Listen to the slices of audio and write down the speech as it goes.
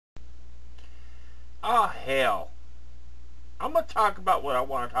Oh, hell. I'm going to talk about what I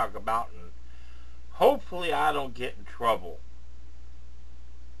want to talk about, and hopefully I don't get in trouble.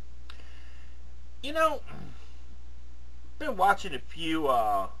 You know, been watching a few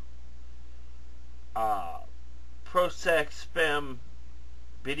uh, pro-sex femme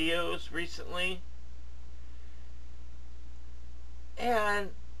videos recently, and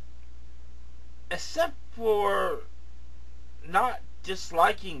except for not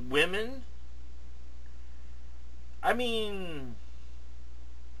disliking women, I mean,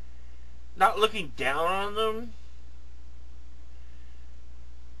 not looking down on them,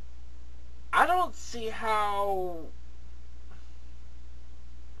 I don't see how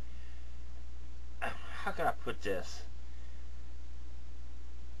can I put this?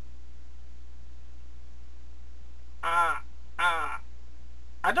 I, I,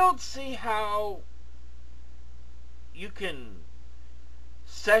 I don't see how you can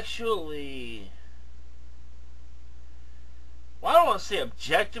sexually, well, I don't want to say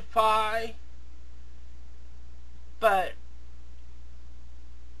objectify, but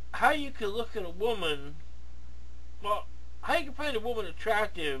how you can look at a woman, well, how you can find a woman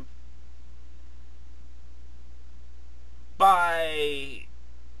attractive by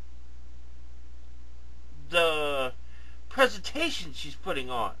the presentation she's putting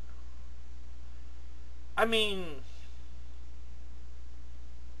on. I mean,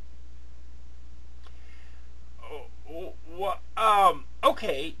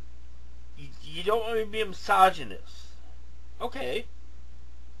 okay, you don't want me to be a misogynist. Okay,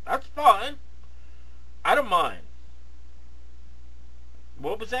 that's fine. I don't mind.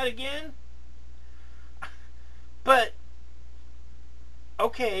 What was that again? But,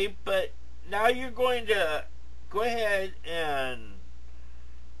 okay, but now you're going to go ahead and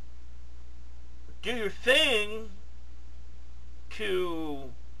do your thing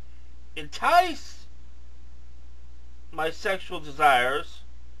to entice my sexual desires.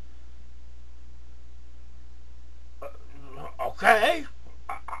 Okay,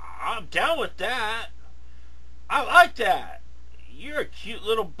 I'm down with that. I like that. You're a cute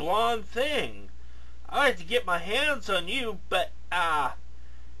little blonde thing. I like to get my hands on you, but how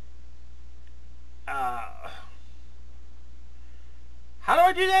do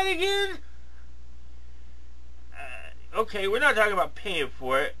I do that again? Okay, we're not talking about paying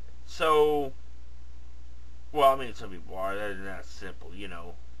for it, so, well, I mean, some people are. That isn't that simple, you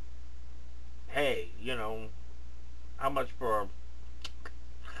know. Hey, you know, how much for,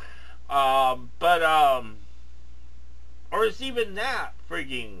 or is even that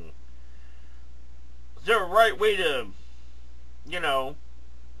freaking, is there a right way to, you know,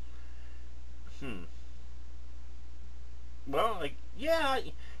 well, like, yeah,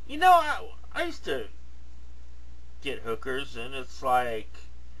 you know, I used to get hookers, and it's like,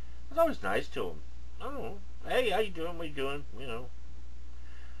 I was always nice to them. I don't know, hey, how you doing, what you doing, you know,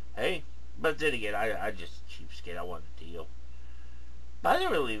 hey, but then again, I just cheapskate, I want a deal, but I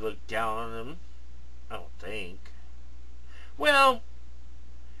didn't really look down on them, I don't think. Well,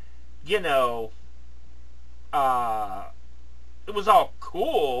 you know, it was all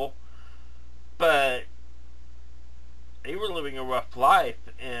cool, but they were living a rough life,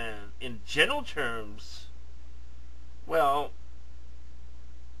 and in general terms, well,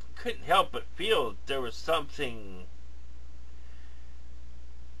 couldn't help but feel there was something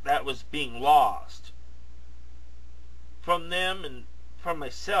that was being lost from them and from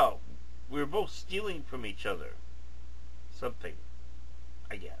myself. We were both stealing from each other. Something,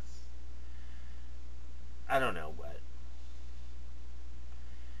 I guess. I don't know what.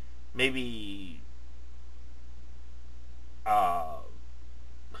 Maybe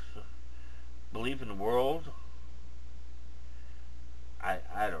believe in the world.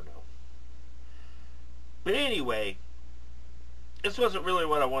 I don't know. But anyway, this wasn't really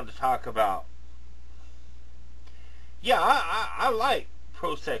what I wanted to talk about. Yeah, I like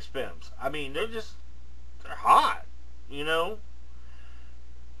pro-sex femmes. I mean, they're hot, you know?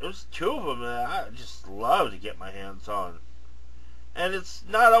 There's two of them that I just love to get my hands on. And it's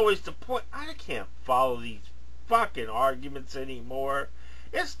not always the point. I can't follow these fucking arguments anymore.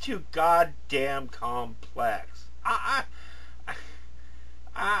 It's too goddamn complex.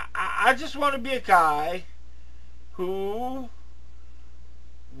 I just want to be a guy who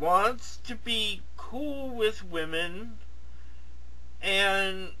wants to be cool with women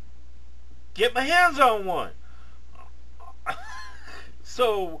and get my hands on one.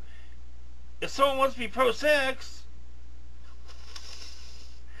 So, if someone wants to be pro-sex,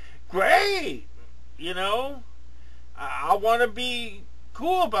 great, you know? I want to be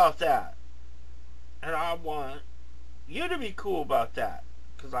cool about that. And I want you to be cool about that.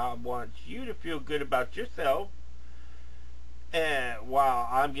 because I want you to feel good about yourself, and while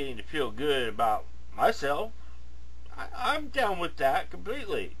I'm getting to feel good about myself, I'm down with that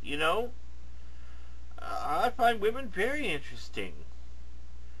completely, you know? I find women very interesting.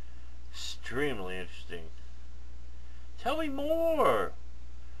 Extremely interesting. Tell me more.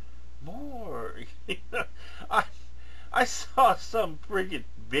 More. I I saw some friggin'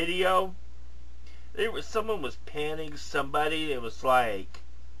 video. Someone was panning somebody. It was like,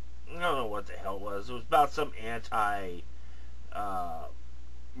 I don't know what the hell it was. It was about some anti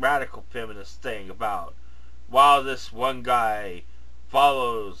radical feminist thing about while this one guy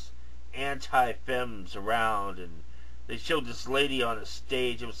follows anti-fems around, and they showed this lady on a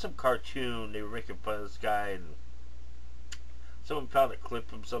stage. It was some cartoon. They were making fun of this guy, and someone found a clip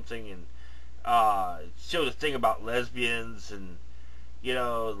from something, and showed a thing about lesbians, and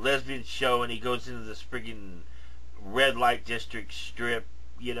lesbian show, and he goes into this friggin' red light district strip,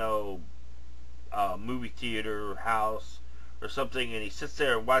 movie theater house or something, and he sits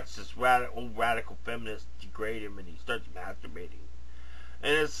there and watches this old radical feminist degrade him, and he starts masturbating.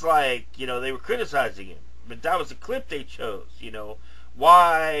 And it's like, they were criticizing him, but that was the clip they chose.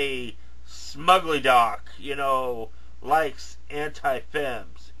 Why Smugly Doc, likes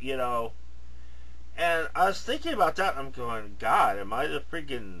anti-fems, And I was thinking about that, and I'm going, God, am I the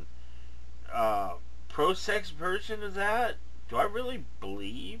freaking pro-sex version of that? Do I really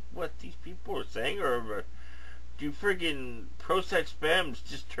believe what these people are saying, or do friggin' pro-sex femmes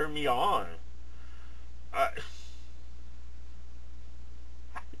just turn me on? I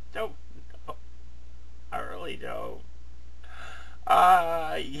don't know. I really don't.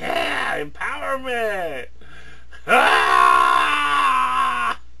 Yeah, empowerment! Ah!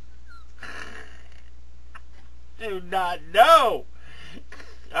 Do not know.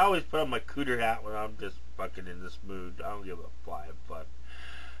 I always put on my cooter hat when I'm just fucking in this mood. I don't give a flying fuck.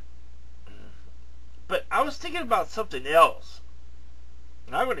 But I was thinking about something else,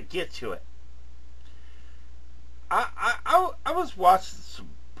 and I'm gonna get to it. I was watching some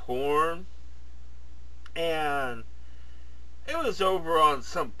porn, and it was over on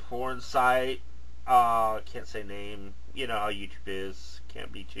some porn site. Can't say name. You know how YouTube is.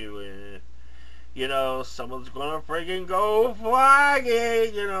 Can't be too. Someone's gonna friggin' go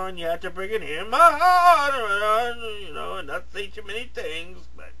flagging, and you have to friggin' hear my heart, and not say too many things,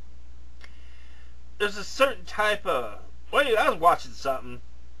 but there's a certain type of, well, anyway, I was watching something,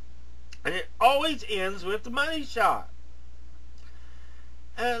 and it always ends with the money shot,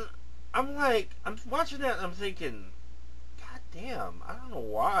 and I'm watching that, and I'm thinking, God damn, I don't know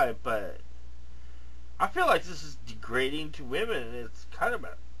why, but I feel like this is degrading to women, and it's kind of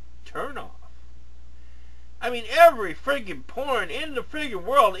a turn-off. I mean, every friggin' porn in the friggin'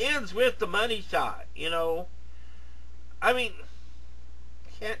 world ends with the money shot, I mean, I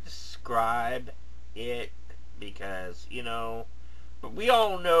can't describe it because, but we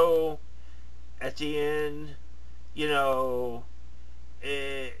all know at the end, it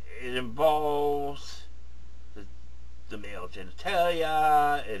involves the male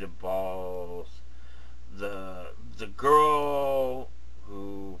genitalia, it involves the girl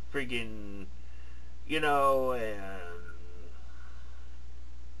who friggin', and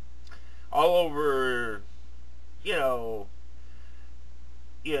all over,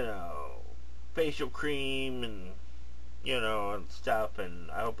 facial cream and, and stuff,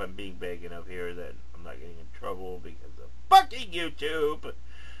 and I hope I'm being vague enough here that I'm not getting in trouble because of fucking YouTube.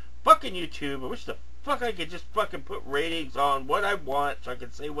 Fucking YouTube. I wish the fuck I could just fucking put ratings on what I want so I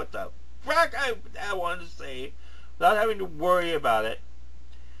can say what the fuck I wanted to say without having to worry about it.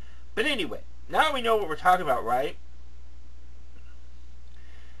 But anyway, now we know what we're talking about, right?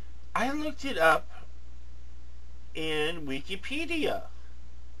 I looked it up in Wikipedia.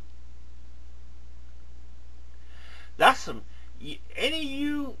 That's some... Any of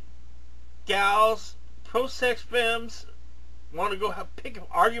you gals, pro-sex femmes, want to go pick an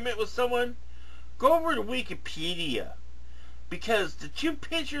argument with someone? Go over to Wikipedia. Because the two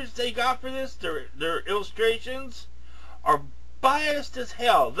pictures they got for this, their illustrations, are biased as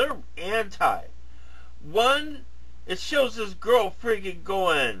hell. They're anti. One, it shows this girl friggin'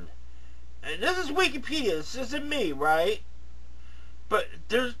 going, and this is Wikipedia, this isn't me, right? But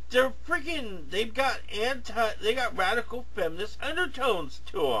they're friggin', they got radical feminist undertones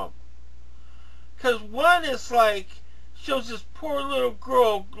to them. Cause one is like, shows this poor little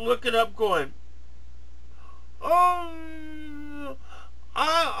girl looking up going, I'm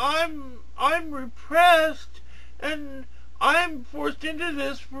repressed, and I'm forced into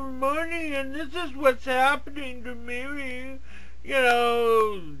this for money, and this is what's happening to me,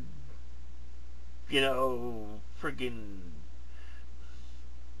 friggin',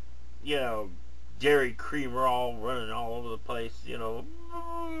 you know, dairy creamer all running all over the place, you know.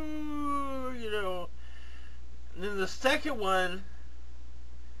 And then the second one,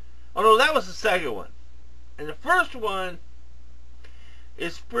 oh no, that was the second one. And the first one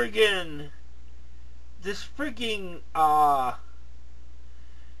is this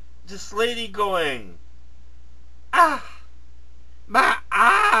lady going, ah, my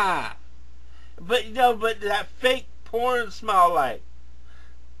ah. But but that fake porn smile like,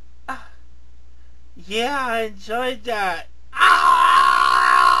 ah, yeah, I enjoyed that.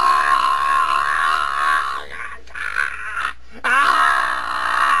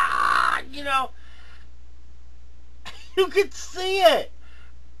 You could see it.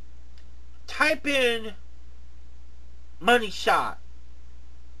 Type in money shot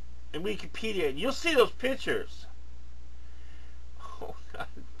in Wikipedia and you'll see those pictures. Oh God,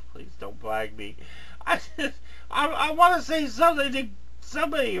 please don't flag me. I want to say something to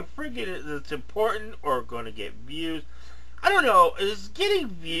somebody freaking that's important or going to get views. I don't know. Is getting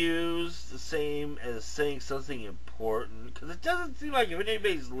views the same as saying something important? Because it doesn't seem like if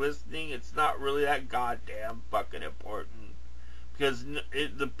anybody's listening, it's not really that goddamn fucking important. Because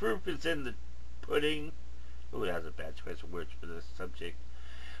the proof is in the pudding. Ooh, that has a bad choice of words for this subject.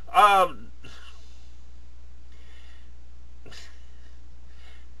 A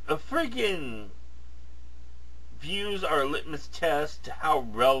freaking views are a litmus test to how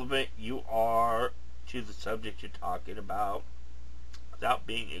relevant you are to the subject you're talking about without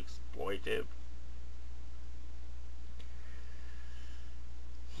being exploitive.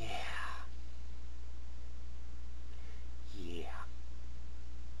 Yeah.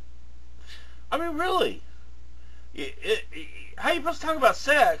 I mean, really. How you supposed to talk about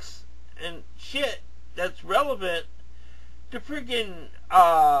sex and shit that's relevant to friggin'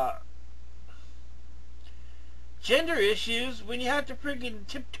 gender issues when you have to friggin'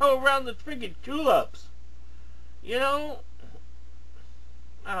 tiptoe around the friggin' tulips? You know?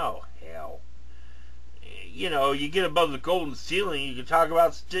 Oh, hell. You get above the golden ceiling, you can talk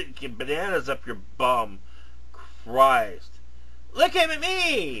about sticking bananas up your bum. Christ. Look at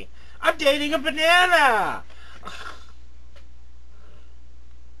me! I'm dating a banana!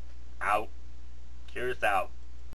 Out. Cheers out.